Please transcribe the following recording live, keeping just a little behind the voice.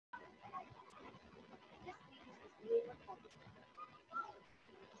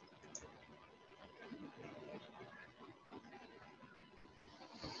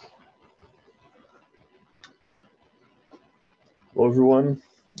Hello everyone,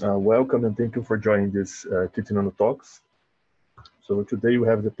 welcome and thank you for joining this QTNano Talks. So today we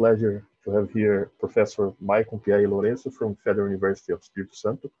have the pleasure to have here Professor Maicon Pierre Lourenço from Federal University of Espírito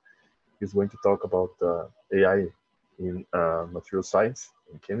Santo. He's going to talk about AI in material science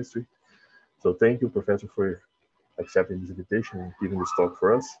and chemistry. So thank you, Professor, for accepting this invitation and giving this talk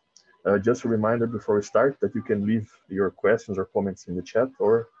for us. Just a reminder before we start that you can leave your questions or comments in the chat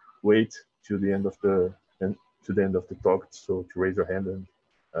or wait to the end of the talk, so to raise your hand and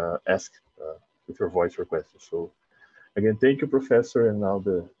ask with your voice your questions. So again, thank you, Professor, and now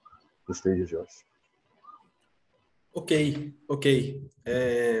the stage is yours. Okay.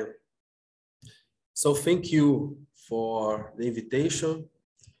 So thank you for the invitation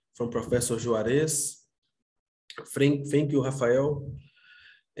from Professor Juarez. Thank you, Rafael.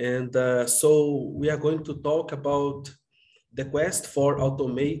 And so we are going to talk about the quest for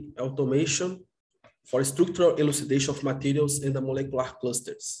automation for structural elucidation of materials in the molecular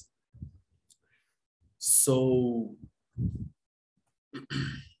clusters. So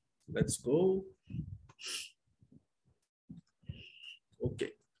let's go.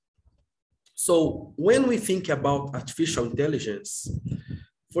 Okay. So when we think about artificial intelligence,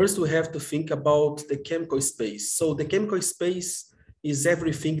 first we have to think about the chemical space. So the chemical space is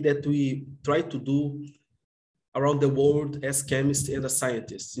everything that we try to do around the world as chemists and as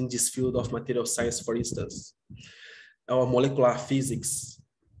scientists in this field of material science, for instance, or molecular physics.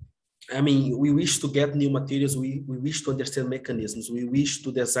 I mean, we wish to get new materials, we wish to understand mechanisms, we wish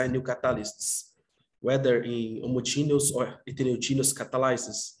to design new catalysts, whether in homogeneous or heterogeneous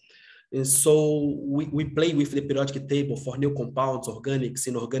catalysis. And so we play with the periodic table for new compounds, organics,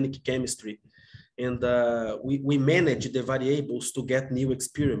 inorganic chemistry. And we manage the variables to get new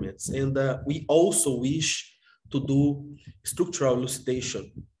experiments. And we also wish to do structural elucidation.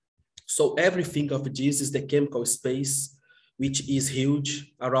 So everything of this is the chemical space, which is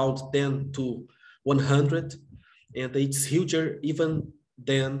huge, around 10 to 100. And it's huger even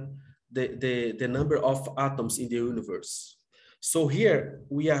than the number of atoms in the universe. So here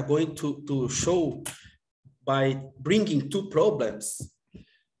we are going to show by bringing two problems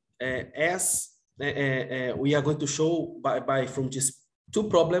we are going to show from these two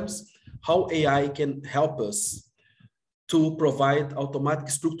problems how AI can help us to provide automatic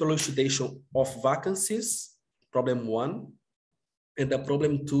structural elucidation of vacancies, problem one, and the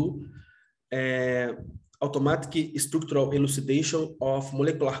problem two, automatic structural elucidation of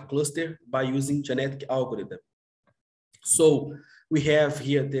molecular cluster by using genetic algorithm. So we have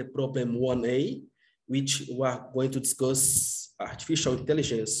here the problem 1A, which we are going to discuss artificial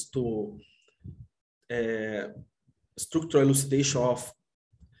intelligence to structural elucidation of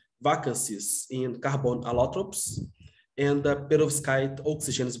vacancies in carbon allotropes and perovskite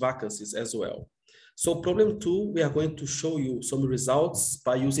oxygen vacancies as well. So problem two, we are going to show you some results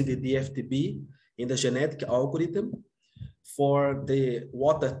by using the DFTB in the genetic algorithm for the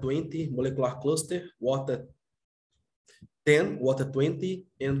water 20 molecular cluster, water 10, water 20,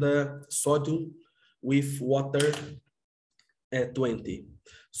 and the sodium with water 20.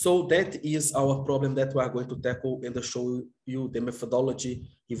 So that is our problem that we are going to tackle and show you the methodology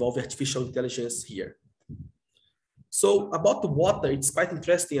involving artificial intelligence here. So about the water, it's quite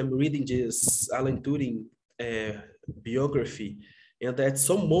interesting. I'm reading this Alan Turing biography, and at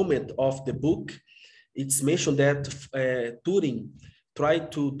some moment of the book, it's mentioned that Turing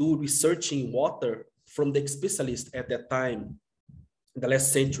tried to do research in water from the specialist at that time, the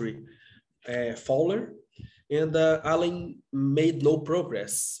last century, Fowler, and Alan made no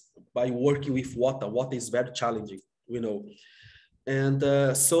progress by working with water. Water is very challenging, we know. And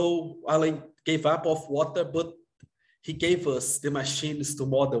so Alan gave up of water, but he gave us the machines to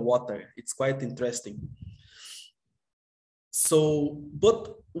model water. It's quite interesting. So,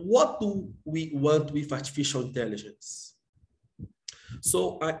 but what do we want with artificial intelligence?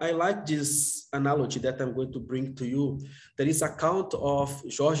 So I like this analogy that I'm going to bring to you. There is an account of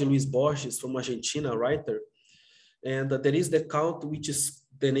Jorge Luis Borges from Argentina, writer. And there is the account, which is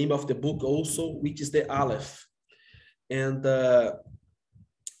the name of the book also, which is the Aleph. And the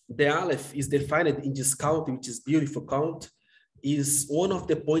Aleph is defined in this count, which is beautiful count, is one of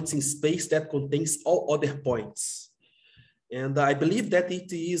the points in space that contains all other points. And I believe that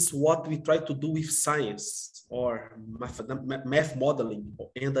it is what we try to do with science or math modeling,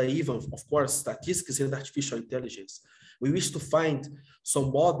 and even, of course, statistics and artificial intelligence. We wish to find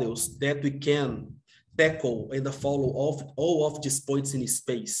some models that we can tackle and follow all of these points in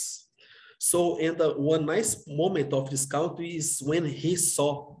space. So, and one nice moment of this count is when he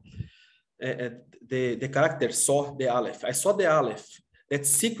saw the character saw the Aleph. I saw the Aleph, that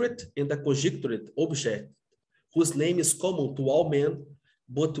secret and the conjectured object whose name is common to all men,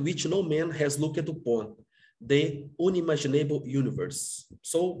 but which no man has looked upon, the unimaginable universe.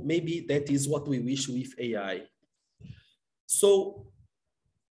 So maybe that is what we wish with AI. So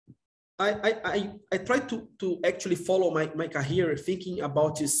I try to actually follow my career thinking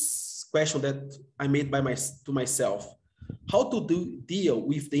about this question that I made to myself. How to deal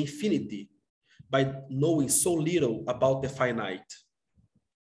with the infinity by knowing so little about the finite?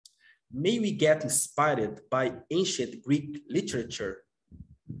 May we get inspired by ancient Greek literature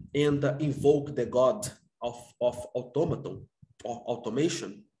and invoke the god of automaton or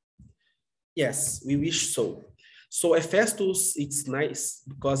automation? Yes, we wish so. So Hephaestus, it's nice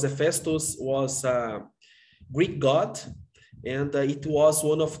because Hephaestus was a Greek god, and it was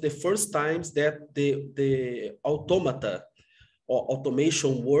one of the first times that the automata or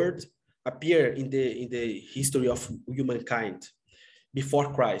automation word appeared in the history of humankind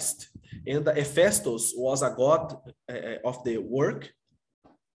before Christ. And Hephaestus was a god of the work,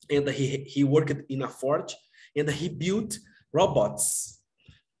 and he worked in a forge, and he built robots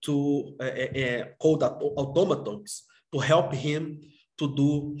to called automatons to help him to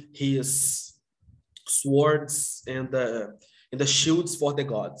do his swords and the shields for the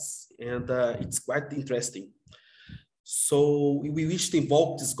gods. And it's quite interesting. So we wish to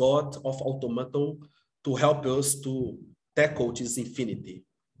invoke this god of automaton to help us to tackle this infinity.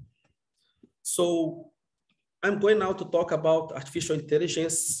 So I'm going now to talk about artificial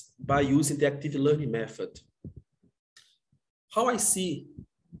intelligence by using the active learning method. How I see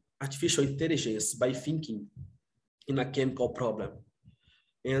artificial intelligence by thinking in a chemical problem.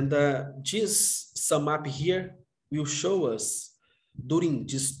 And this sum up here will show us during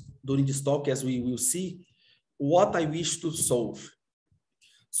this talk, as we will see, what I wish to solve.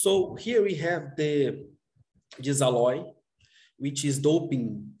 So here we have this alloy, which is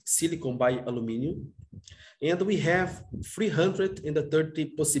doping silicon by aluminum. And we have 330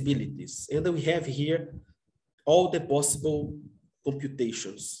 possibilities. And we have here all the possible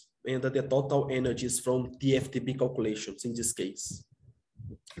computations and the total energies from DFTB calculations in this case.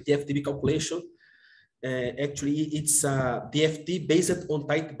 DFTB calculation, actually it's a DFT based on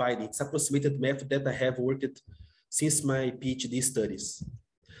tight binding. It's approximated method that I have worked since my PhD studies.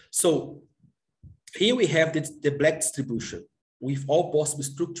 So here we have the black distribution with all possible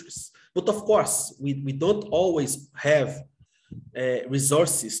structures. But of course, we don't always have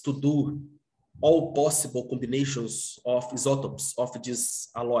resources to do all possible combinations of isotopes of this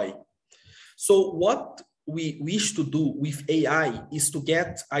alloy. So what we wish to do with AI is to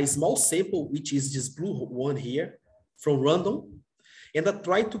get a small sample, which is this blue one here, from random, and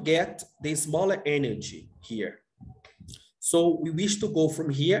try to get the smaller energy here. So we wish to go from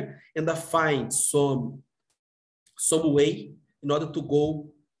here and find some way in order to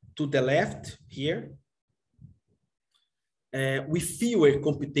go to the left here, with fewer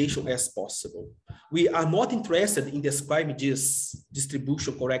computation as possible. We are not interested in describing this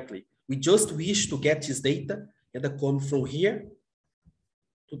distribution correctly. We just wish to get this data and come from here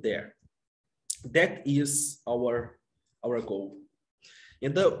to there. That is our goal.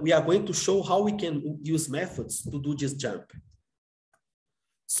 And we are going to show how we can use methods to do this jump.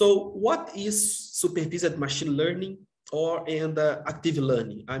 So what is supervised machine learning and active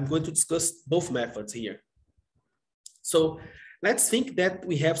learning? I'm going to discuss both methods here. So let's think that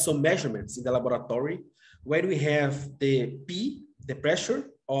we have some measurements in the laboratory where we have the P, the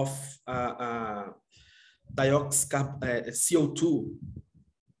pressure of CO2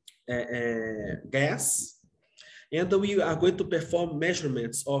 gas, and we are going to perform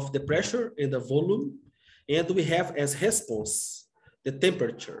measurements of the pressure and the volume, and we have as response the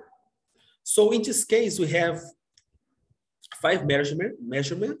temperature. So in this case, we have 5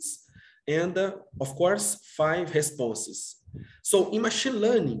 measurements, and of course, 5 responses. So in machine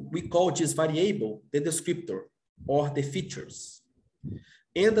learning, we call this variable the descriptor or the features.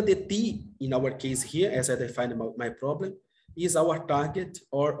 And the T, in our case here, as I defined my problem, is our target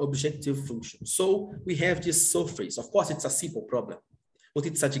or objective function. So we have this surface. Of course, it's a simple problem, but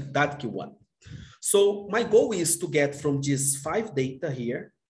it's a gigantic one. So my goal is to get from these 5 data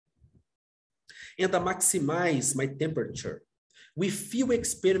here and maximize my temperature with few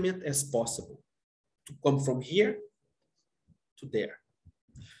experiments as possible to come from here to there.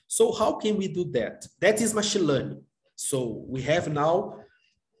 So how can we do that? That is machine learning. So we have now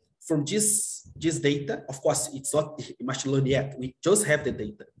from this data, of course, it's not machine learning yet. We just have the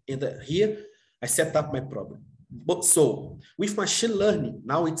data. And here I set up my problem. But so with machine learning,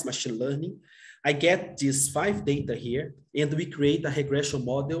 now it's machine learning, I get these 5 data here and we create a regression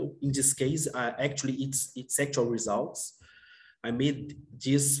model. In this case, actually it's actual results. I made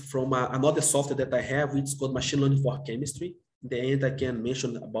this from another software that I have, which is called Machine Learning for Chemistry. In the end, I can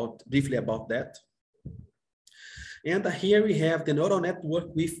mention briefly about that. And here we have the neural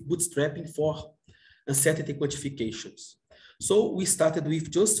network with bootstrapping for uncertainty quantifications. So we started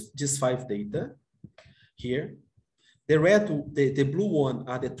with just these 5 data here. The blue one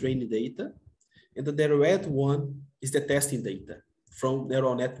are the training data, and the red one is the testing data from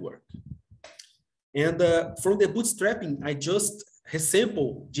neural network. And from the bootstrapping, I just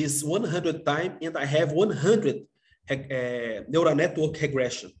resample this 100 times, and I have 100 neural network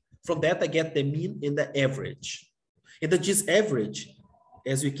regression. From that, I get the mean and the average. And this average,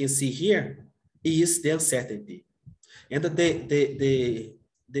 as we can see here, is the uncertainty. And the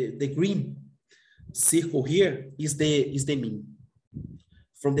green circle here is the mean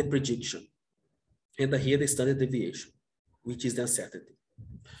from the prediction. And here the standard deviation, which is the uncertainty.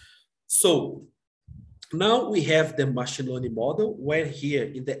 So now we have the machine learning model, where here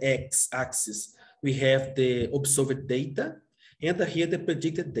in the x-axis, we have the observed data, and here the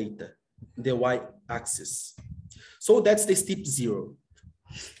predicted data, the y-axis. So that's the step 0.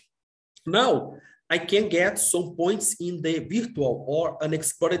 Now, I can get some points in the virtual or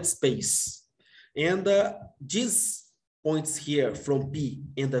unexplored space. And these points here from P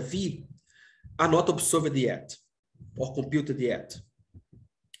and the V are not observed yet or computed yet.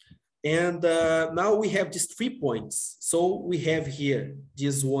 And now we have these 3 points. So we have here,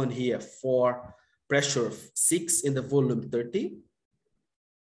 this one here for pressure 6 and the volume 30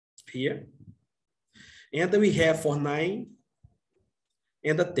 here. And we have for 9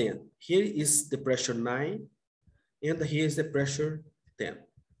 and the 10. Here is the pressure 9, and here is the pressure 10.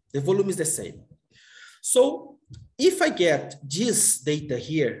 The volume is the same. So if I get this data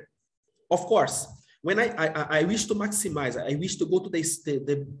here, of course, when I wish to maximize, I wish to go to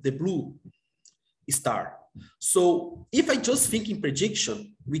the blue star. So if I just think in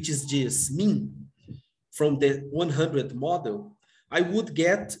prediction, which is this mean from the 100 model, I would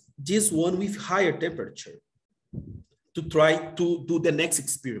get this one with higher temperature to try to do the next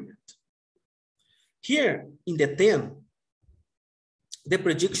experiment. Here in the 10, the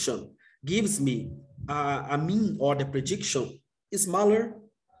prediction gives me a mean, or the prediction is smaller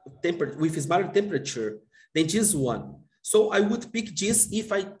with a smaller temperature than this one. So I would pick this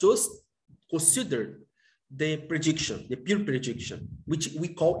if I just consider the prediction, the pure prediction, which we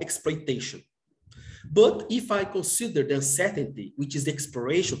call exploitation. But if I consider the uncertainty, which is the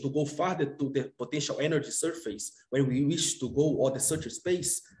exploration to go farther to the potential energy surface where we wish to go, or the search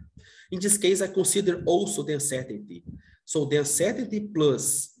space, in this case, I consider also the uncertainty. So the uncertainty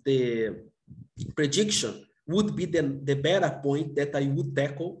plus the prediction would be the better point that I would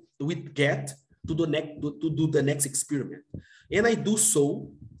tackle, would get to do the next experiment. And I do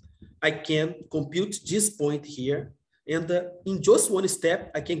so, I can compute this point here, and in just one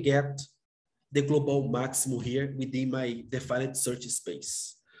step, I can get the global maximum here within my defined search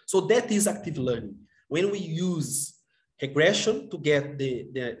space. So that is active learning. When we use regression to get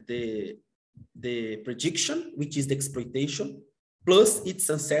the prediction, which is the exploitation, plus its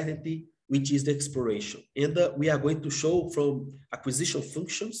uncertainty, which is the exploration. And we are going to show from acquisition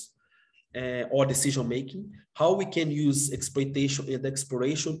functions or decision making, how we can use exploitation and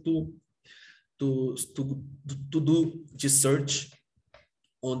exploration to do the search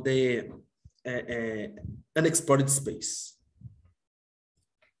on the unexplored space.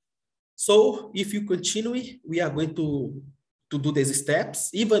 So if you continue, we are going to do these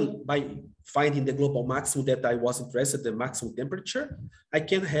steps, even by finding the global maximum that I was interested, the maximum temperature, I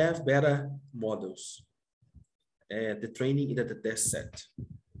can have better models, the training and the test set.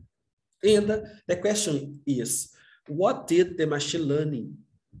 And the question is, what did the machine learn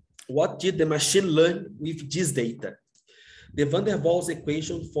with this data? The van der Waals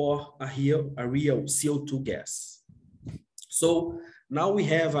equation for a real CO2 gas. So now we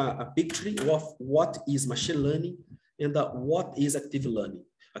have a picture of what is machine learning and what is active learning.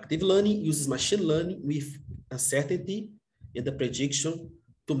 Active learning uses machine learning with uncertainty and the prediction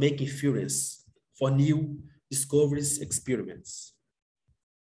to make inference for new discoveries, experiments.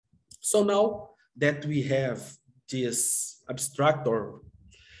 So now that we have this abstract or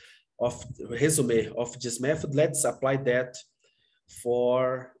of resume of this method, let's apply that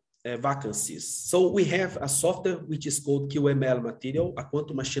for vacancies. So we have a software which is called QML Material, a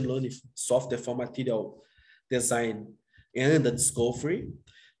quantum machine learning software for material design and the discovery.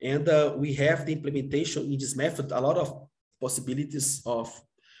 And we have the implementation in this method, a lot of possibilities of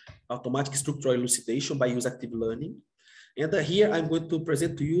automatic structural elucidation by use active learning. And here I'm going to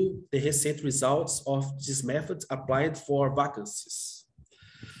present to you the recent results of this method applied for vacancies.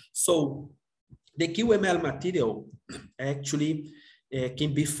 So the QML material actually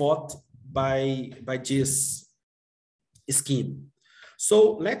can be thought by this scheme.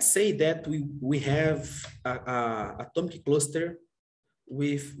 So let's say that we have a atomic cluster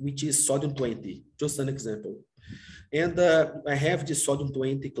which is sodium 20, just an example. And I have this sodium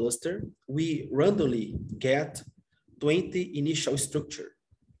 20 cluster. We randomly get 20 initial structure,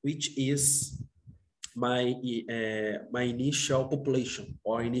 which is my initial population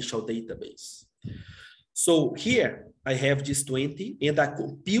or initial database. So here I have this 20 and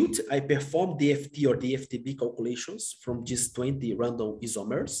I perform DFT or DFTB calculations from these 20 random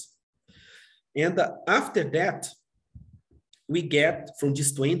isomers. And after that, we get from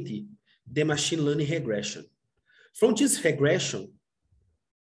this 20, the machine learning regression. From this regression,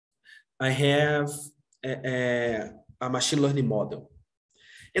 I have a machine learning model.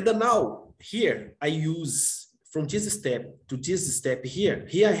 And then now here I use from this step to this step here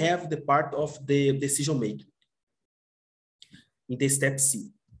I have the part of the decision making in the step C.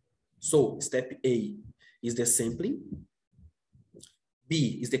 So step A is the sampling,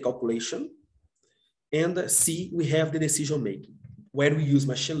 B is the calculation, and C, we have the decision making, where we use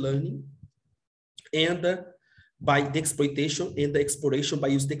machine learning and by the exploitation and the exploration by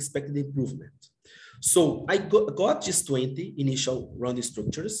using the expected improvement. So I got just 20 initial random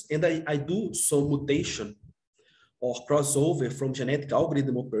structures, and I do some mutation or crossover from genetic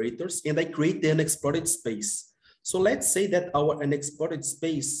algorithm operators, and I create the unexplored space. So let's say that our unexplored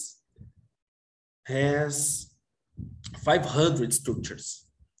space has 500 structures,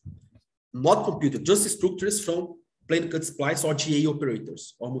 not computed, just structures from plain cut splice or GA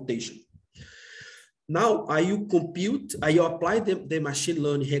operators or mutation. Now I apply the machine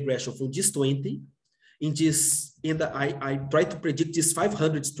learning regression from this 20 and I try to predict these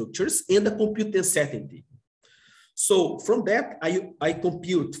 500 structures and the compute the uncertainty. So from that, I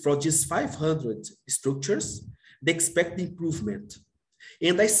compute for these 500 structures, the expected improvement.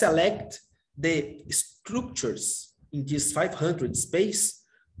 And I select the structures in this 500 space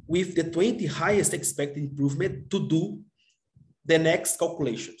with the 20 highest expected improvement to do the next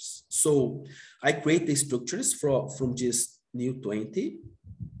calculations. So I create the structures from this new 20.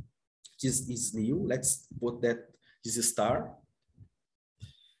 This is new. Let's put that this star.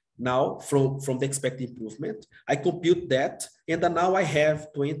 Now from the expected improvement, I compute that, and now I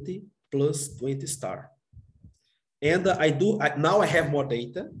have 20 plus 20 star. And now I have more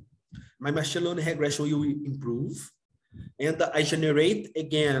data. My machine learning regression will improve. And I generate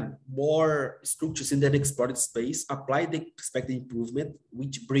again more structures in the explored space, apply the expected improvement,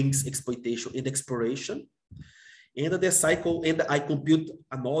 which brings exploitation and exploration. And the cycle, and I compute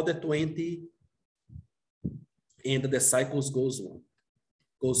another 20, and the cycles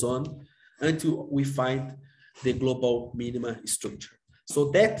goes on until we find the global minima structure. So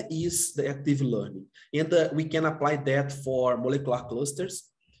that is the active learning. And we can apply that for molecular clusters.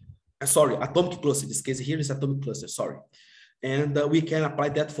 Sorry, atomic cluster. In this case here is atomic cluster, sorry. And we can apply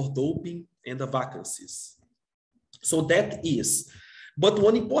that for doping and the vacancies. So that is, but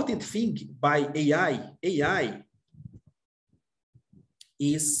one important thing by AI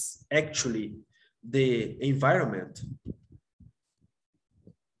is actually the environment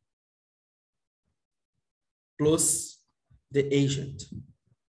plus the agent.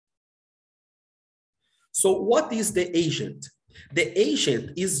 So what is the agent? The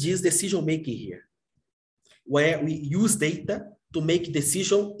agent is this decision making here, where we use data to make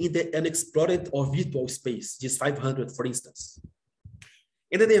decision in the unexplored or virtual space, just 500, for instance.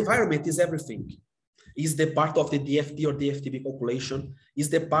 And the environment is everything. Is the part of the DFT or DFTB calculation, is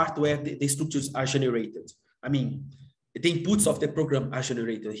the part where the structures are generated. I mean, the inputs of the program are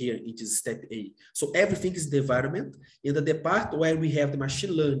generated here in this step A. So everything is the environment, and the part where we have the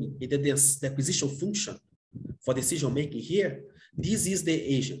machine learning and the acquisition function for decision making here, this is the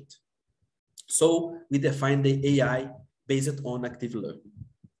agent. So we define the AI based on active learning.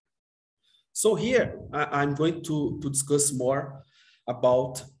 So here I'm going to discuss more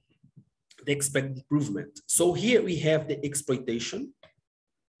about the expected improvement. So here we have the exploitation.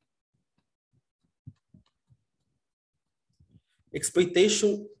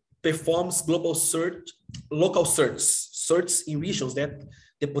 Exploitation performs global search, local search in regions that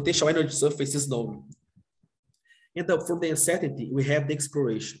the potential energy surface is known. And from the uncertainty, we have the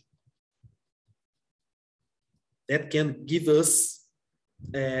exploration. That can give us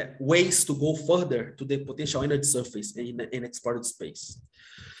ways to go further to the potential energy surface in explored space.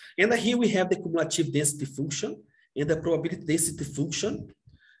 And here we have the cumulative density function and the probability density function,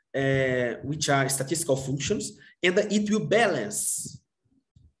 which are statistical functions, and it will balance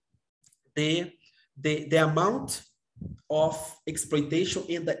the amount of exploitation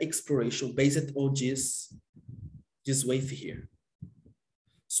and the exploration based on this wave here.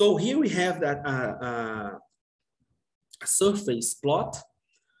 So here we have that a surface plot,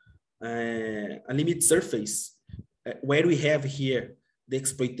 a limit surface, where we have here the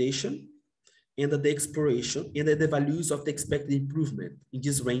exploitation and the exploration and the values of the expected improvement in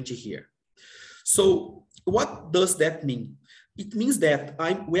this range here. So what does that mean? It means that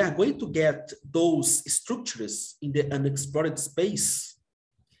we are going to get those structures in the unexplored space.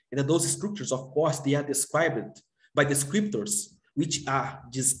 And those structures, of course, they are described by descriptors, which are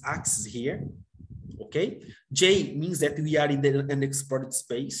these axes here, okay? J means that we are in the unexplored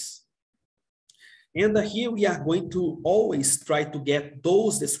space. And here we are going to always try to get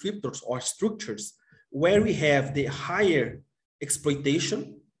those descriptors or structures where we have the higher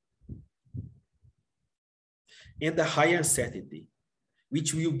exploitation and the higher uncertainty,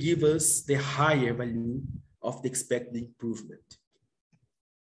 which will give us the higher value of the expected improvement.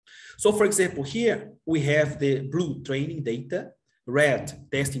 So for example, here we have the blue training data, red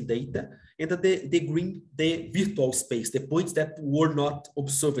testing data, and the green, the virtual space, the points that were not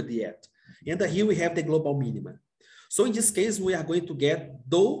observed yet. And here we have the global minima. So in this case, we are going to get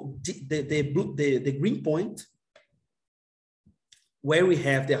the green point where we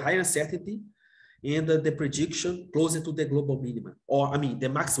have the higher uncertainty and the prediction closer to the global minima, or I mean, the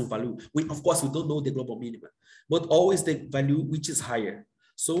maximum value. Of course, we don't know the global minima, but always the value which is higher.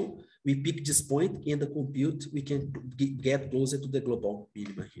 So we pick this point in the compute, we can get closer to the global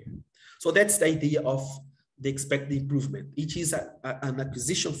minima here. So that's the idea of the expected improvement. It is an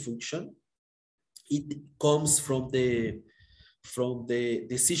acquisition function. It comes from the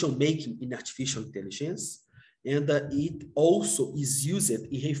decision-making in artificial intelligence. And it also is used in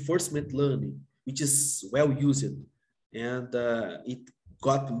reinforcement learning, which is well used. And it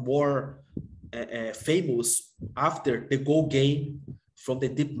got more famous after the Go game from the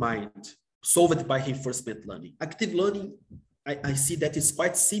DeepMind, solved by reinforcement learning. Active learning, I see that it's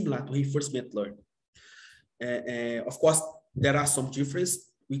quite similar to reinforcement learning. Of course, there are some differences,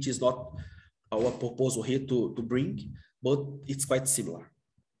 which is not our proposal here to bring, but it's quite similar.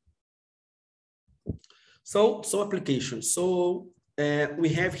 So, applications. So we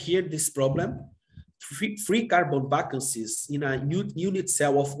have here this problem, free carbon vacancies in a unit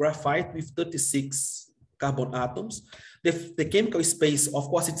cell of graphite with 36 carbon atoms. The chemical space, of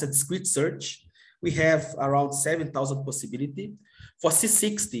course, it's a discrete search. We have around 7,000 possibility. For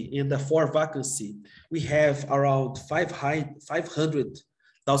C60 in the 4 vacancy, we have around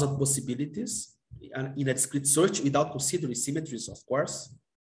 500,000 possibilities in a discrete search without considering symmetries, of course.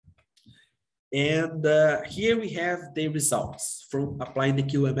 And here we have the results from applying the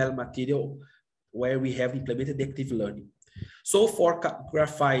QML material where we have implemented the active learning. So for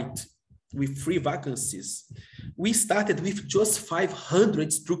graphite with 3 vacancies, we started with just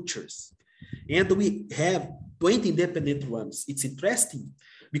 500 structures and we have 20 independent ones. It's interesting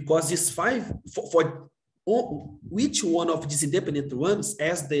because these 5, for which one of these independent ones,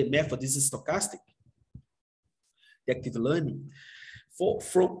 as the method is stochastic, the active learning,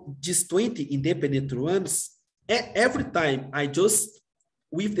 from these 20 independent ones, every time I just,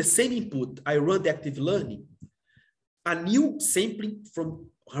 with the same input, I run the active learning, a new sampling from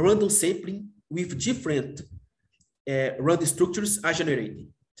random sampling with different random structures are generated.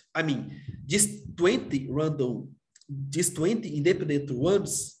 I mean, these 20 independent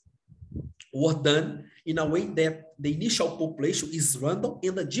ones were done in a way that the initial population is random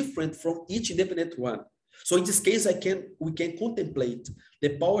and different from each independent one. So in this case, we can contemplate the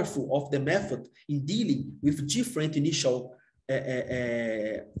powerful of the method in dealing with different initial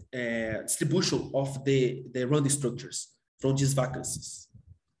distribution of the random structures from these vacancies.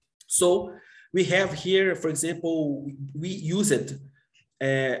 So we have here, for example, we used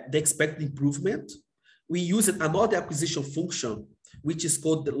the expected improvement. We used another acquisition function, which is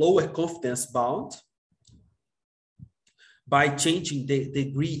called the lower confidence bound, by changing the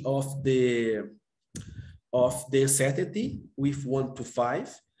degree of the uncertainty with 1 to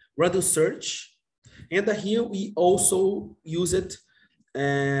 5, random search. And here we also used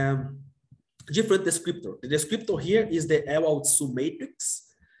different descriptor. The descriptor here is the L-out-Sum matrix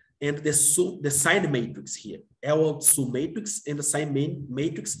and the sign matrix here, L-out-Sum matrix and the sign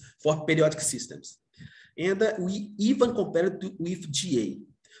matrix for periodic systems. And we even compared it with GA.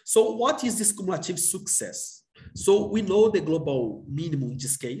 So what is this cumulative success? So we know the global minimum in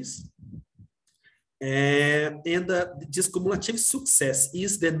this case. And this cumulative success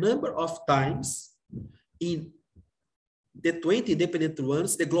is the number of times in the 20 independent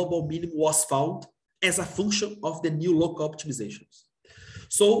ones, the global minimum was found as a function of the new local optimizations.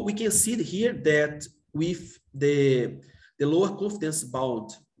 So we can see here that with the the lower confidence bound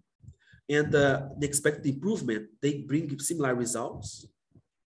and the expected improvement, they bring similar results.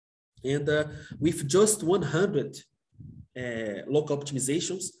 And with just 100 local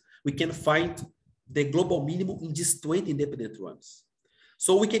optimizations, we can find the global minimum in these 20 independent runs.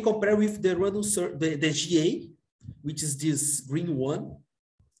 So we can compare with the random the GA, which is this green one.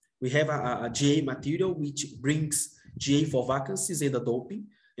 We have a GA material which brings GA for vacancies and the doping,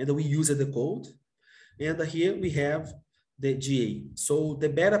 and we use the code. And here we have the GA. So the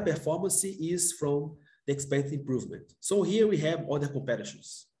better performance is from the expected improvement. So here we have other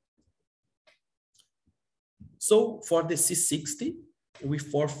comparisons. So for the C60, with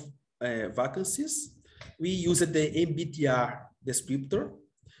 4 vacancies, we use the MBTR descriptor.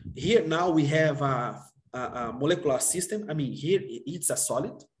 Here now we have a molecular system. I mean, here it's a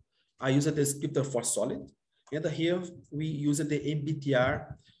solid. I use the descriptor for solid. And here we use the MBTR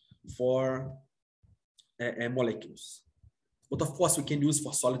for molecules. But of course, we can use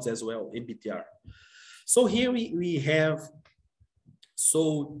for solids as well, MBTR. So here we have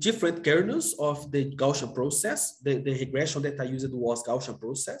different kernels of the Gaussian process. The regression that I used was Gaussian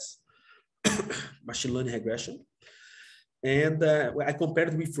process, machine learning regression. And I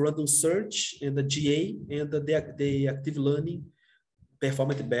compared with random search and the GA, and the active learning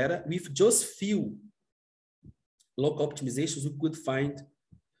performed better. With just few local optimizations, we could find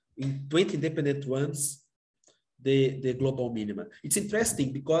in 20 independent runs the global minima. It's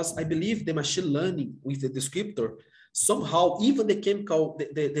interesting because I believe the machine learning with the descriptor, somehow even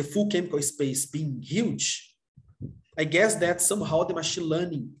the full chemical space being huge, I guess that somehow the machine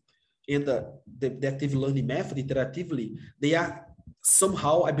learning and the active learning method iteratively, they are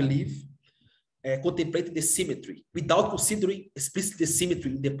somehow, I believe, contemplating the symmetry without considering explicitly the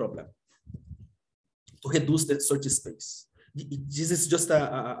symmetry in the problem to reduce the search space. This is just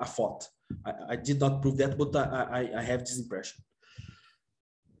a thought. I did not prove that, but I have this impression.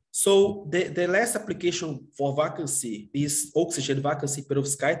 So the last application for vacancy is oxygen vacancy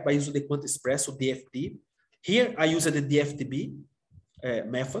perovskite by using the QuantEspresso DFT. Here I use the DFTB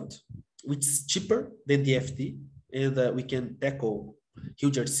method, which is cheaper than DFT, and we can tackle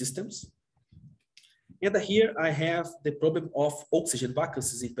huge systems. And here I have the problem of oxygen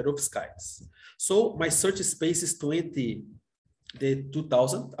vacancies in perovskites. So my search space is 20,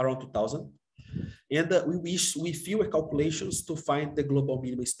 around 2000. And we fewer calculations to find the global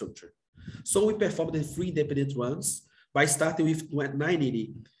minimum structure. So we performed the 3 independent runs by starting with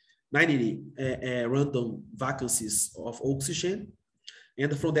 90 random vacancies of oxygen.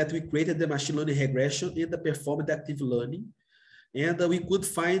 And from that, we created the machine learning regression and performed the active learning. And we could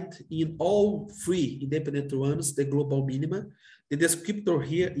find in all 3 independent runs the global minima. The descriptor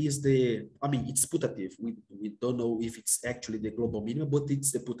here is it's putative. We don't know if it's actually the global minima, but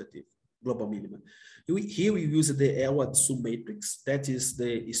it's the putative global minima. Here we use the L1 matrix. That is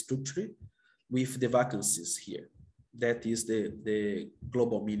the structure with the vacancies here. That is the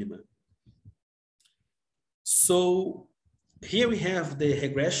global minima. So here we have the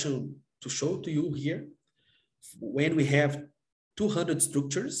regression to show to you here. When we have 200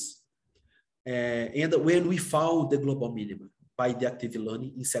 structures, and when we found the global minima by the active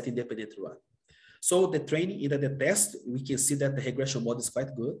learning in set independent run. So the training in the test, we can see that the regression model is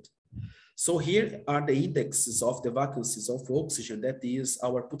quite good. So here are the indexes of the vacancies of oxygen. That is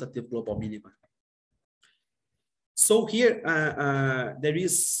our putative global minima. So here there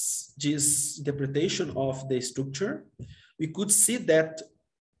is this interpretation of the structure. We could see that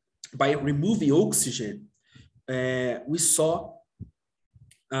by removing oxygen, we saw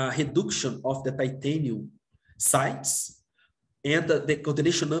a reduction of the titanium sites, and the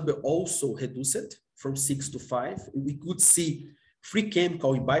coordination number also reduced from 6 to 5. We could see free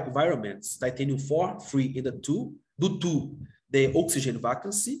chemical environments, titanium 4, 3, and the 2, due to the oxygen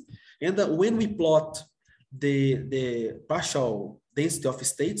vacancy. And when we plot the partial density of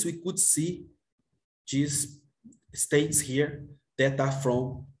states, we could see these states here that are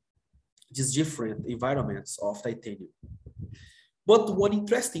from these different environments of titanium. But one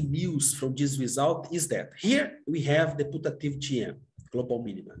interesting news from this result is that here we have the putative GM, global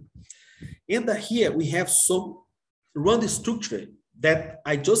minima. And here we have some random structure that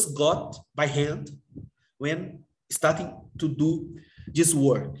I just got by hand when starting to do this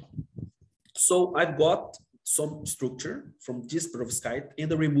work. So I've got some structure from this perovskite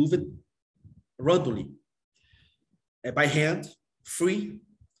and I removed it randomly by hand, 3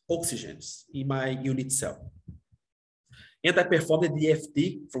 oxygens in my unit cell. And I performed the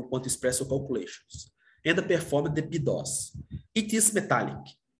DFT from QuantEspresso calculations. And I performed the PDOS. It is metallic.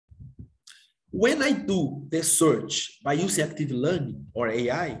 When I do the search by using active learning or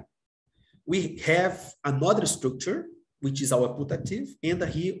AI, we have another structure which is our putative, and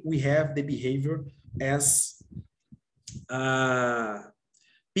here we have the behavior as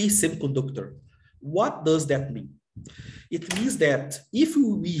P semiconductor. What does that mean? It means that if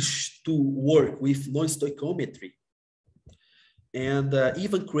we wish to work with non-stoichiometry and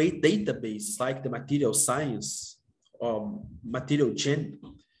even create databases like the material science or material gen,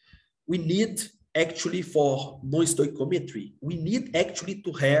 we need actually for non-stoichiometry, we need actually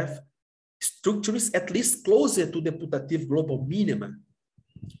to have structures at least closer to the putative global minima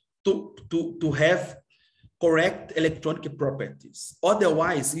to have correct electronic properties.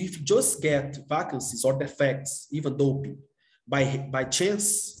 Otherwise, if you just get vacancies or defects, even doping, by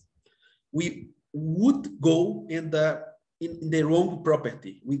chance, we would go in the wrong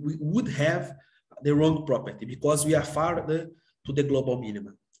property. We would have the wrong property because we are farther to the global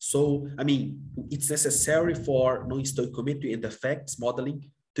minimum. So, I mean, it's necessary for non-stoichiometry and defects modeling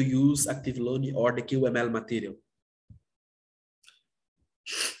to use active learning or the QML material.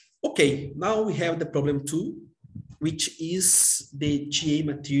 Okay, now we have the problem 2, which is the GA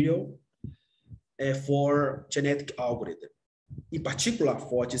material for genetic algorithm. In particular,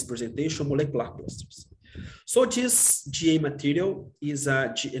 for this presentation, molecular clusters. So this GA material is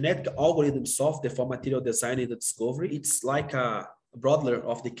a genetic algorithm software for material design and discovery. It's like a broader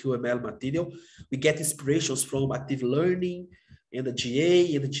of the QML material. We get inspirations from active learning and the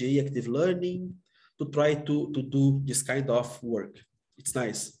GA active learning to try to do this kind of work. It's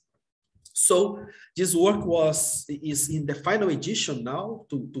nice. So this work is in the final edition now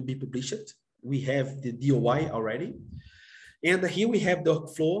to be published. We have the DOI already. And here we have the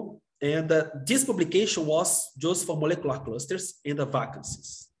workflow. And this publication was just for molecular clusters and the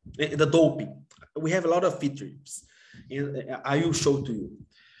vacancies, and the doping. We have a lot of features. And I will show to you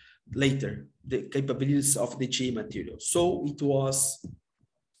later the capabilities of the GA material. So it was,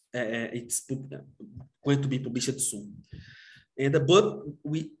 it's going to be published soon. And but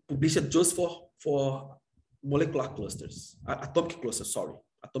we published it just for molecular clusters, atomic clusters, sorry,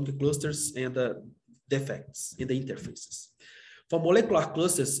 atomic clusters and defects in the interfaces. For molecular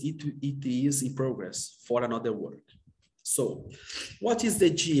clusters, it is in progress for another work. So what is the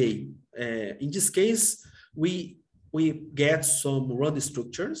GA? In this case, we get some random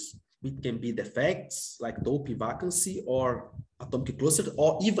structures. It can be defects like doping vacancy or atomic clusters,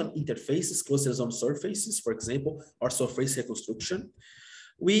 or even interfaces, clusters on surfaces, for example, or surface reconstruction.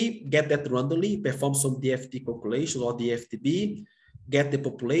 We get that randomly, perform some DFT calculation or DFTB, get the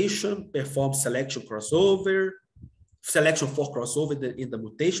population, perform selection crossover, selection for crossover in the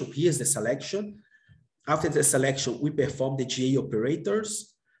mutation. Here's the selection. After the selection, we perform the GA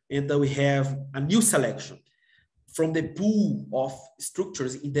operators, and then we have a new selection from the pool of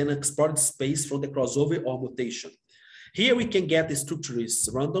structures in the unexplored space from the crossover or mutation. Here we can get the structures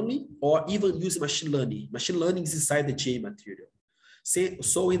randomly or even use machine learning. Machine learning is inside the GA material.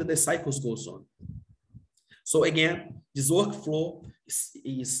 So in the cycles goes on. So again, this workflow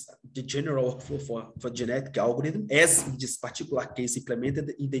is the general workflow for genetic algorithm, as in this particular case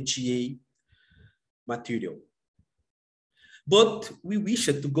implemented in the GA material. But we wish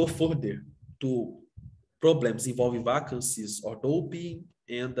to go further to problems involving vacancies or doping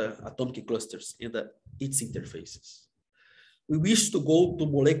and atomic clusters and its interfaces. We wish to go to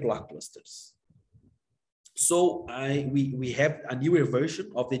molecular clusters. So we have a newer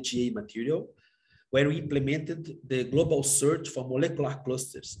version of the GA material where we implemented the global search for molecular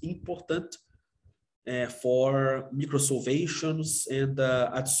clusters, important for microsolvations and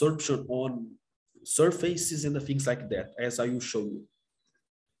adsorption on surfaces and things like that, as I will show you.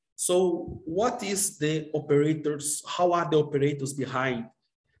 So what is the operators, how are the operators behind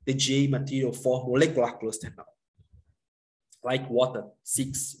the GA material for molecular cluster now? Like water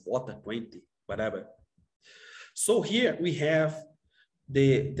 6, water 20, whatever. So here we have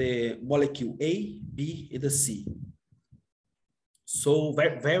the molecule A, B, and the C. So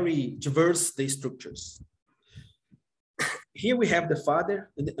very, very diverse the structures. Here we have the father,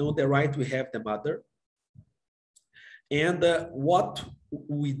 and on the right we have the mother. And what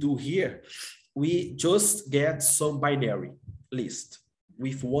we do here, we just get some binary list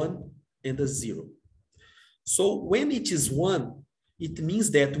with 1 and a 0. So when it is 1, it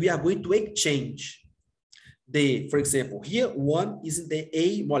means that we are going to exchange the, for example, here 1 is in the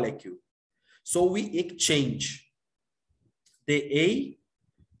A molecule. So we exchange the A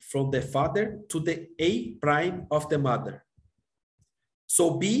from the father to the A prime of the mother.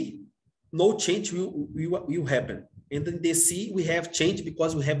 So B, no change will happen. And then the C, we have change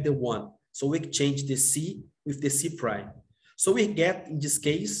because we have the 1. So we exchange the C with the C prime. So we get, in this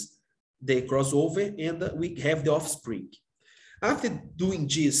case, the crossover, and we have the offspring. After doing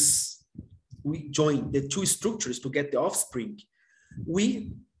this we join the two structures to get the offspring,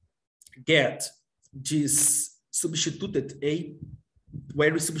 we get this substituted A,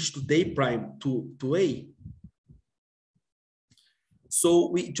 where we substitute A prime to A. So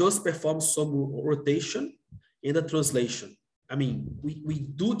we just perform some rotation and a translation. I mean, we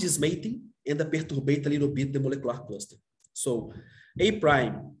do this mating and perturbate a little bit the molecular cluster. So A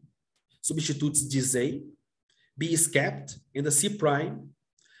prime substitutes this A, B is kept, and the C prime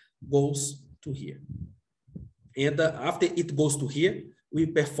goes to here. And after it goes to here, we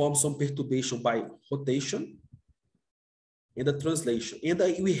perform some perturbation by rotation and the translation. And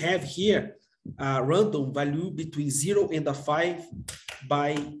we have here a random value between 0 and 5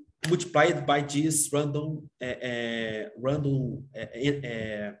 by multiplied by this random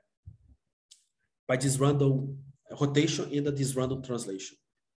by this random rotation and this random translation.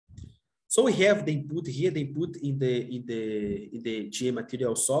 So we have the input here, the input in the GA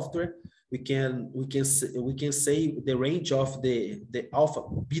material software. We can say the range of the alpha,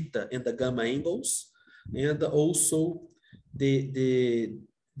 beta, and the gamma angles, and also the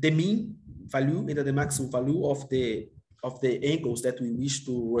mean value and the maximum value of the angles that we wish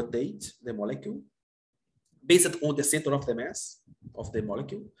to rotate the molecule, based on the center of the mass of the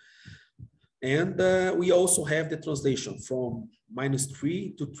molecule. And we also have the translation from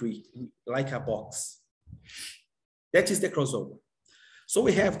 -3 to 3, like a box. That is the crossover. So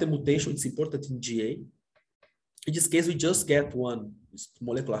we have the mutation, it's important in GA. In this case, we just get one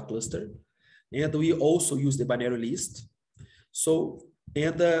molecular cluster, and we also use the binary list. So,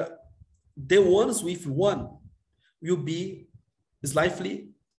 and the ones with 1 will be slightly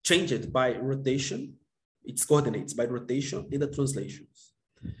changed by rotation, its coordinates by rotation and the translations.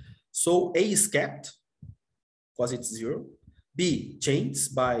 So A is kept because it's 0. B changes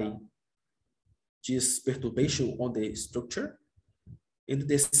by this perturbation on the structure, and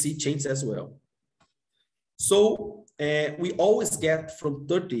the C changes as well. So we always get from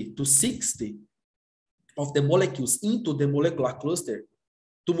 30 to 60 of the molecules into the molecular cluster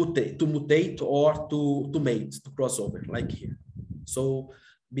to mutate or to mate, to crossover, like here. So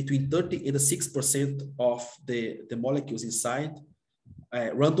between 30 and 6% of the molecules inside,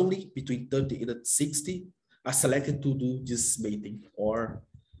 randomly between 30 and 60, are selected to do this mating or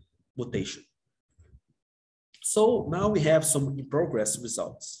mutation. So now we have some in progress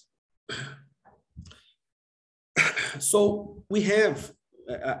results. So we have,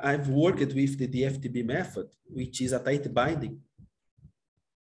 I've worked with the DFTB method, which is a tight binding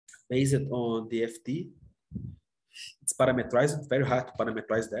based on DFT. It's parameterized, it's very hard to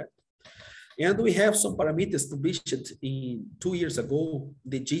parameterize that. And we have some parameters published in 2 years ago,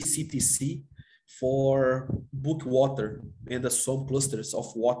 the JCTC for bulk water and some clusters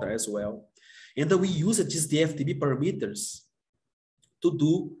of water as well. And we use these DFTB parameters to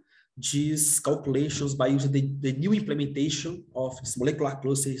do these calculations by using the new implementation of these molecular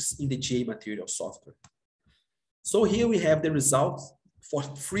clusters in the GA material software. So here we have the results for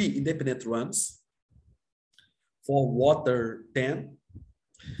 3 independent runs for water 10.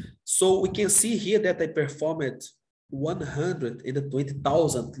 So we can see here that I performed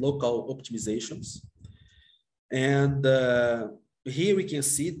 120,000 local optimizations. And here we can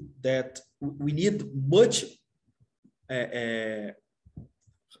see that we need much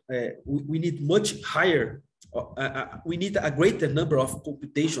higher, we need a greater number of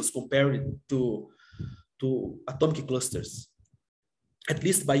computations compared to atomic clusters, at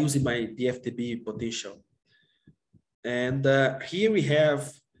least by using my DFTB potential. And here we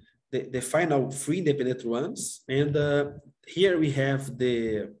have the final 3 independent runs. And here we have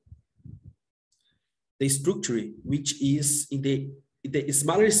the structure, which is in the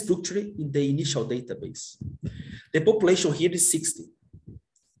smaller structure in the initial database. The population here is 60.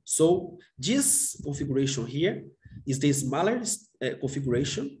 So this configuration here is the smallest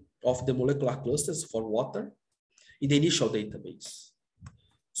configuration of the molecular clusters for water in the initial database.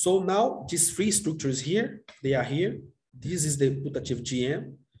 So now these 3 structures here, they are here. This is the putative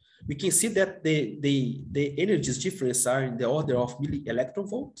GM. We can see that the energies difference are in the order of milli-electron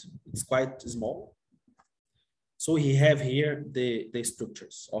volt. It's quite small. So we have here the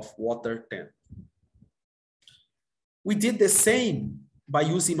structures of water 10. We did the same by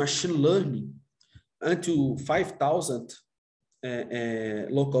using machine learning until 5,000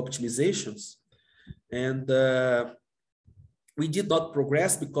 local optimizations. And we did not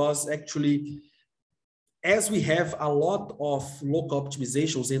progress because actually, as we have a lot of local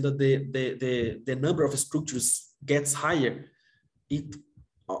optimizations and the number of structures gets higher, it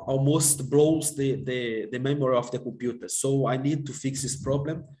almost blows the memory of the computer. So I need to fix this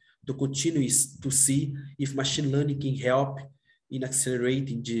problem to continue to see if machine learning can help in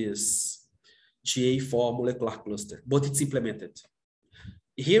accelerating this GA for molecular cluster, but it's implemented.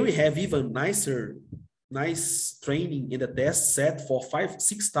 Here we have even nice training in the test set for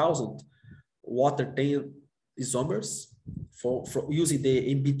 6,000 water 10 isomers for using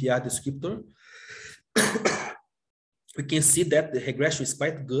the MBTR descriptor. We can see that the regression is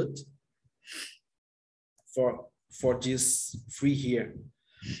quite good for this free here,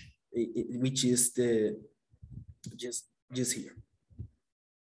 which is the just here,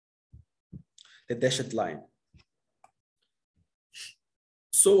 the dashed line.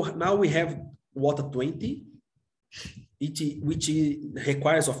 So now we have water 20, which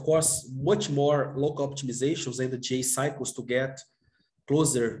requires, of course, much more local optimizations and the GA cycles to get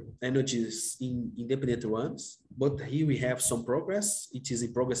closer energies in independent runs. But here we have some progress. It is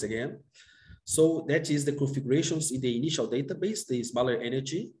in progress again. So that is the configurations in the initial database, the smaller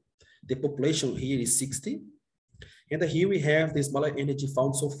energy. The population here is 60. And here we have the smaller energy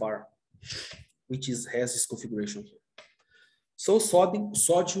found so far, which has this configuration here. So sodium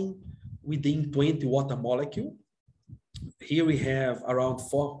within 20 water molecule. Here we have around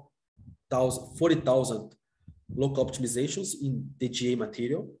 40,000 local optimizations in the GA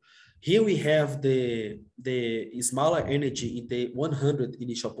material. Here we have the smaller energy in the 100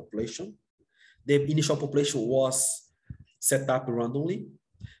 initial population. The initial population was set up randomly.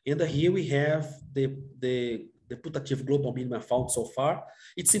 And here we have the putative global minima found so far.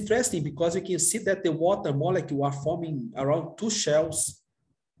 It's interesting because you can see that the water molecule are forming around 2 shells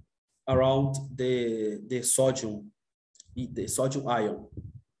around the sodium ion.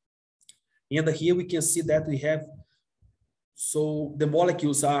 And here we can see that we have, so the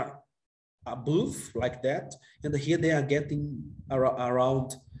molecules are above like that, and here they are getting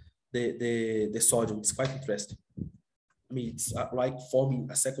around the sodium. It's quite interesting. I mean, it's like forming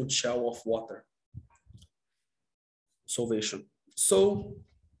a second shell of water solvation. So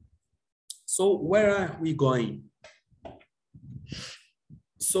where are we going?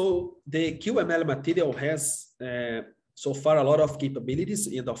 So the QML material has so far a lot of capabilities,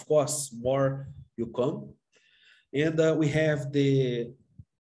 and of course more will come. And we have the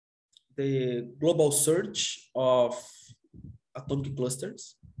global search of atomic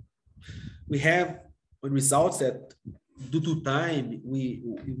clusters. We have results that due to time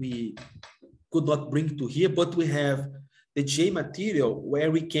we could not bring to here, but we have the GA material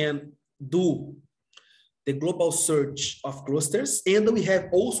where we can do the global search of clusters, and we have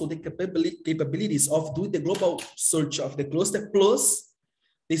also the capabilities of doing the global search of the cluster plus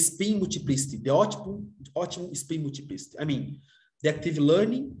the spin multiplicity, the optimum spin multiplicity. I mean, the active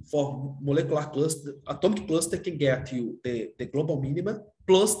learning for molecular cluster, atomic cluster can get you the global minima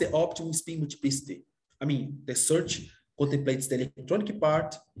plus the optimum spin multiplicity. I mean, the search contemplates the electronic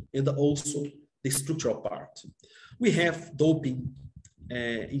part and also the structural part. We have doping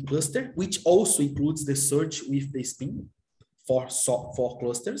in cluster, which also includes the search with the spin for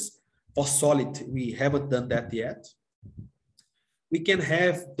clusters. For solid, we haven't done that yet. We can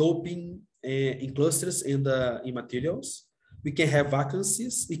have doping in clusters in materials. We can have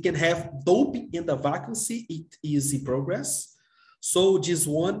vacancies. We can have doping in the vacancy. It is in progress. So this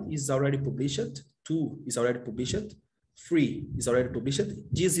 1 is already published. 2 is already published. 3 is already published.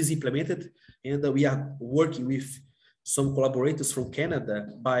 This is implemented, and we are working with some collaborators from Canada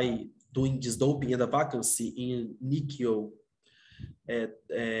by doing this doping and the vacancy in nickel,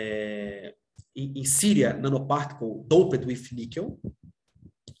 in Syria nanoparticle doped with nickel.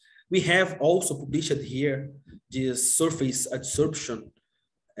 We have also published here this surface adsorption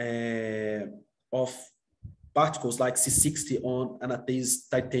of particles like C60 on anatase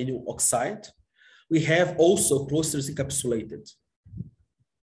titanium oxide. We have also clusters encapsulated.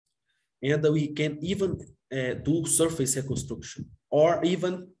 And we can even do surface reconstruction or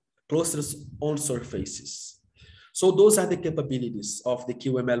even clusters on surfaces. So those are the capabilities of the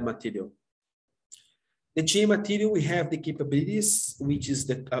QML material. The GA material, we have the capabilities, which is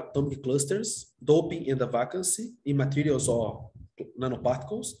the atomic clusters, doping and the vacancy in materials or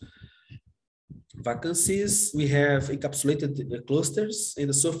nanoparticles. Vacancies, we have encapsulated clusters in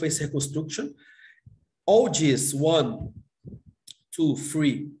the surface reconstruction. All these 1, 2,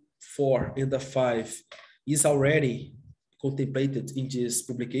 3, 4, and the 5 is already contemplated in this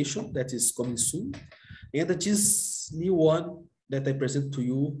publication that is coming soon. And this new one that I present to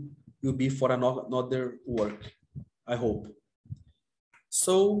you will be for another work, I hope.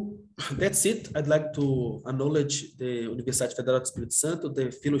 So that's it. I'd like to acknowledge the Universidade Federal de Espírito Santo,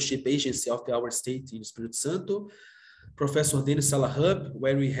 the fellowship agency of our state in Espírito Santo, Professor Dennis Salahub,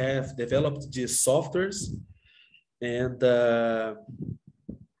 where we have developed these softwares, and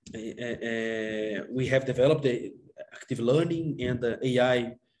we have developed the active learning and the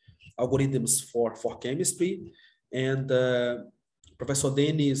AI algorithms for chemistry, and Professor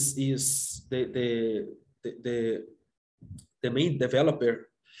Dennis is the main developer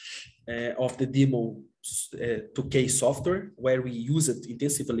of the demo 2K software, where we use it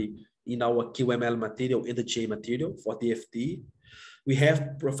intensively in our QML material and the GA material for DFT. We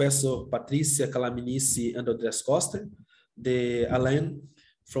have Professor Patricia Calaminici and Andres Costa, the Alain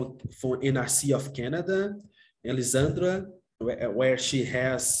from NRC of Canada, and Lisandra, where she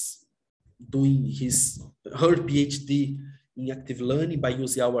has doing her PhD in active learning by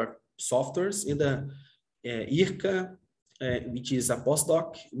using our softwares, and Irka, which is a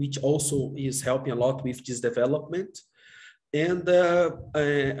postdoc, which also is helping a lot with this development. And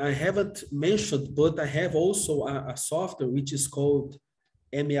I haven't mentioned, but I have also a software which is called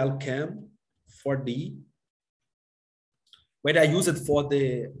MLChem 4D, where I use it for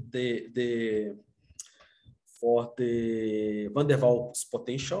the Van der Waals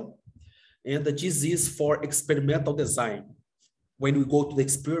potential. And this is for experimental design. When we go to the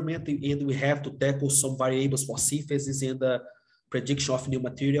experiment and we have to tackle some variables for synthesis and the prediction of new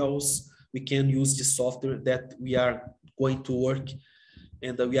materials, we can use this software that we are going to work,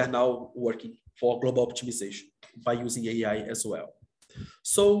 and we are now working for global optimization by using AI as well.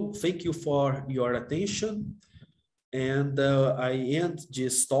 So thank you for your attention. And I end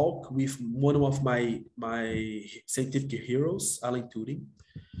this talk with one of my scientific heroes, Alan Turing,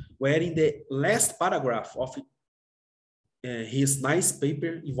 where in the last paragraph of his nice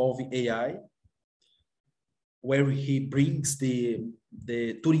paper involving AI, where he brings the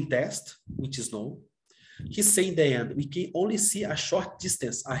Turing test, which is known, he's saying in the end, we can only see a short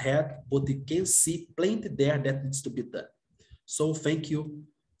distance ahead, but we can see plenty there that needs to be done. So thank you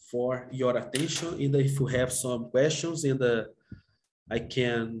for your attention. And if you have some questions, and I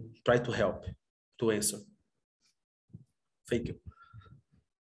can try to help to answer. Thank you.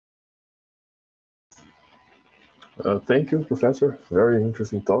 Thank you, Professor. Very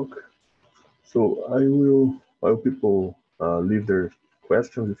interesting talk. So while people leave their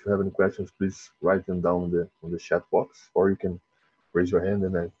questions, if you have any questions, please write them down on the chat box, or you can raise your hand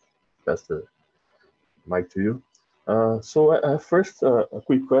and I pass the mic to you. So first, a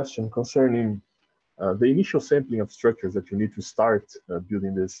quick question concerning the initial sampling of structures that you need to start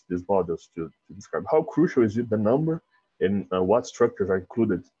building these models to describe. How crucial is it, the number, and what structures are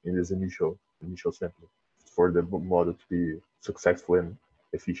included in this initial sampling for the model to be successful and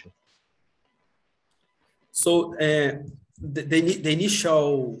efficient? So the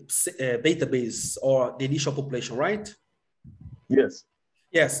initial database or the initial population, right? Yes.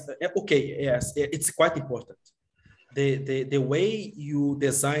 Yes. Okay. Yes, it's quite important. The way you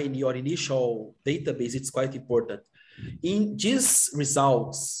design your initial database, it's quite important. In these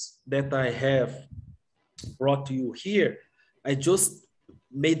results that I have brought to you here, I just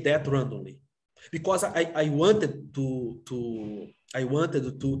made that randomly because I wanted to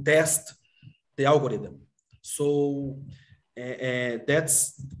test the algorithm. So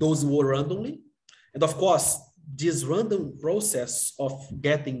those were randomly, and of course, this random process of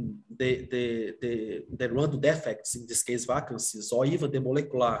getting the random defects, in this case vacancies, or even the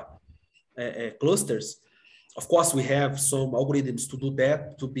molecular clusters, of course, we have some algorithms to do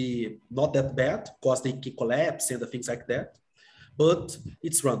that to be not that bad because they can collapse and things like that. But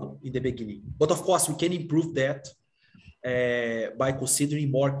it's random in the beginning. But of course, we can improve that by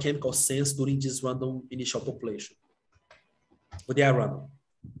considering more chemical sense during this random initial population. But they are random.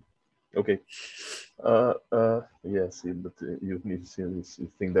 Okay. Yes, but you need to see this.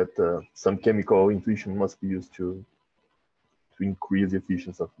 You think that some chemical intuition must be used to increase the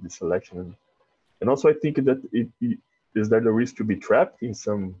efficiency of the selection, and also I think that is there the risk to be trapped in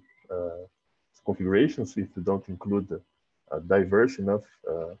some configurations if you don't include diverse enough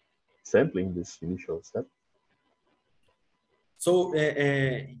sampling this initial step. So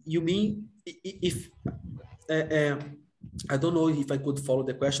you mean if I don't know if I could follow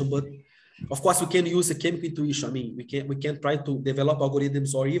the question, but of course we can use a chemical intuition. I mean, we can try to develop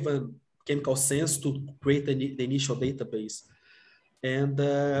algorithms or even chemical sense to create the initial database. And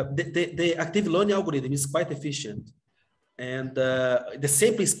the active learning algorithm is quite efficient, and the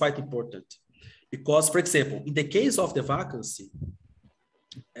sampling is quite important because, for example, in the case of the vacancy,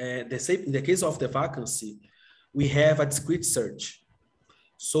 we have a discrete search.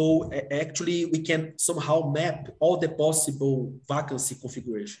 So actually, we can somehow map all the possible vacancy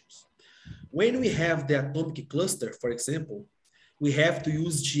configurations. When we have the atomic cluster, for example, we have to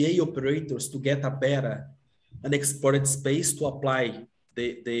use GA operators to get a better unexplored space to apply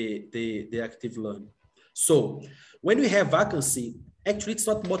the active learning. So when we have vacancy, actually it's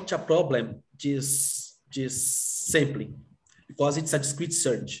not much a problem, just sampling, because it's a discrete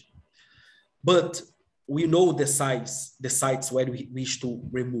search. but we know the sites where we wish to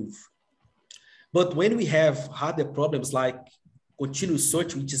remove. But when we have harder problems like continuous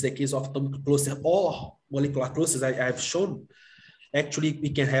search, which is the case of atomic cluster or molecular clusters I have shown, actually we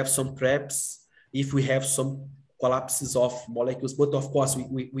can have some traps if we have some collapses of molecules. But of course,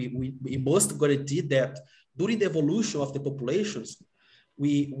 we must guarantee that during the evolution of the populations,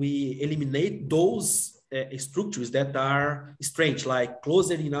 we eliminate those structures that are strange, like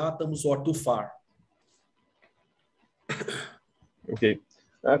closer in atoms or too far. Okay.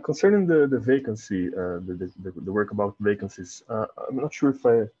 Concerning the vacancy, the work about vacancies, I'm not sure if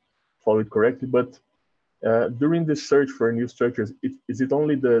I follow it correctly, but during the search for new structures, is it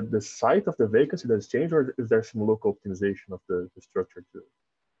only the site of the vacancy that's changed, or is there some local optimization of the structure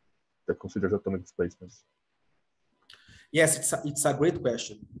that considers atomic displacements? Yes, it's a great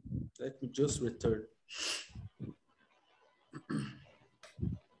question. Let me just return.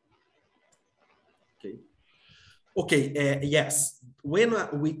 Okay, yes. When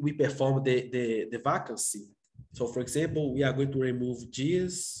we perform the vacancy, so for example, we are going to remove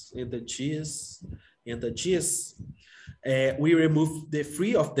Gs and the Gs and the Gs. We remove the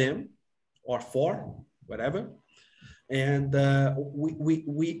 3 of them, or 4, whatever. And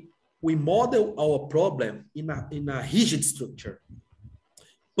we model our problem in a rigid structure,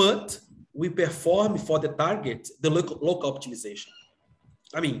 but we perform for the target the local optimization.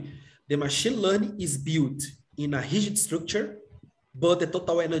 I mean, the machine learning is built in a rigid structure, but the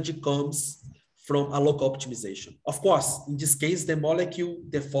total energy comes from a local optimization. Of course, in this case, the molecule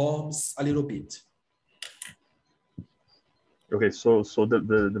deforms a little bit. Okay, so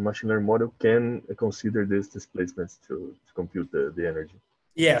the machine learning model can consider these displacements to compute the energy.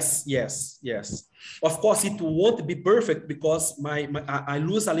 Yes. Of course, it won't be perfect because I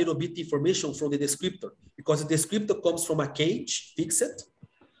lose a little bit information from the descriptor, because the descriptor comes from a cage, fixed,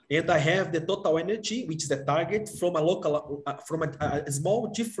 and I have the total energy, which is the target, from a local, from a small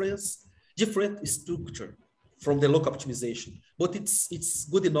different structure from the local optimization. But it's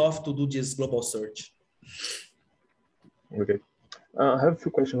good enough to do this global search. Okay. I have a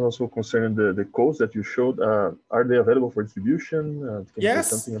few questions also concerning the codes that you showed. Are they available for distribution? Can you say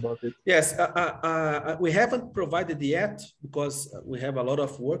something about it? Yes. We haven't provided yet because we have a lot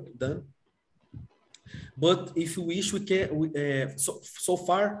of work done. But if you wish, we can. So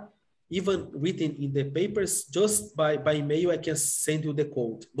far, even written in the papers, just by email, I can send you the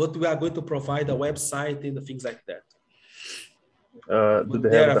code. But we are going to provide a website and things like that. Do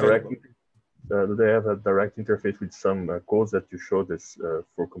they have a direct interface with some codes that you showed us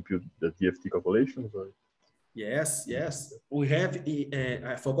for compute the DFT calculations? Or? Yes. We have,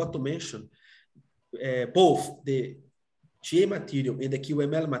 I forgot to mention, both the GA material and the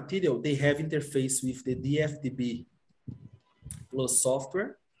QML material, they have interface with the DFTB plus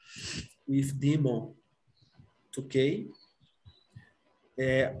software, with Daemon 2K,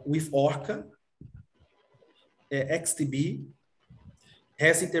 with Orca, XTB,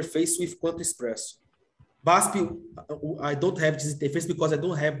 has interface with QuantExpresso. VASP, I don't have this interface because I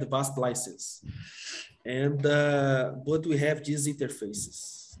don't have the VASP license. And, but we have these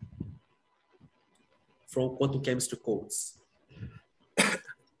interfaces from quantum chemistry codes.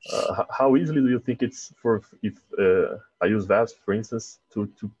 How easily do you think it's if I use VASP, for instance, to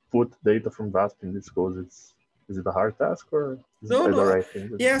put data from VASP in this code? Is it a hard task, or is it the right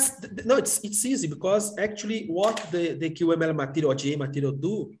thing? Yes, no, it's easy because actually what the QML material or GA material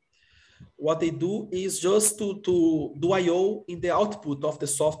do, what they do is just to do I/O in the output of the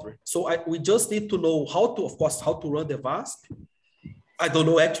software. So we just need to know how to run the VASP. I don't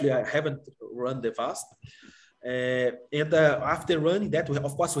know, actually, I haven't run the VASP. And after running that,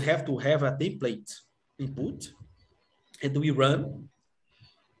 of course, we have to have a template input, and we run.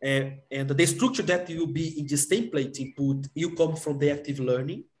 And the structure that will be in this template input, you come from the active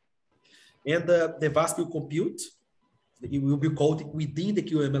learning, and the VASP will compute. It will be called within the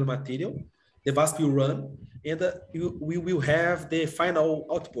QML material. The VASP will run, and we will have the final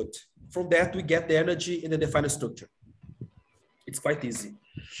output. From that, we get the energy and then the final structure. It's quite easy.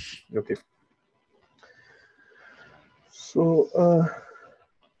 Okay. So,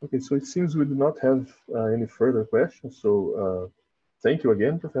 okay, so it seems we do not have any further questions. So, thank you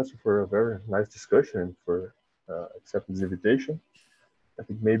again, Professor, for a very nice discussion and for accepting this invitation. I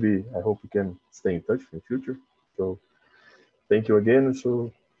think I hope we can stay in touch in the future. So, thank you again.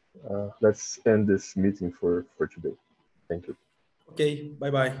 So, let's end this meeting for today. Thank you. Okay,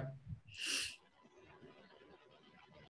 bye-bye.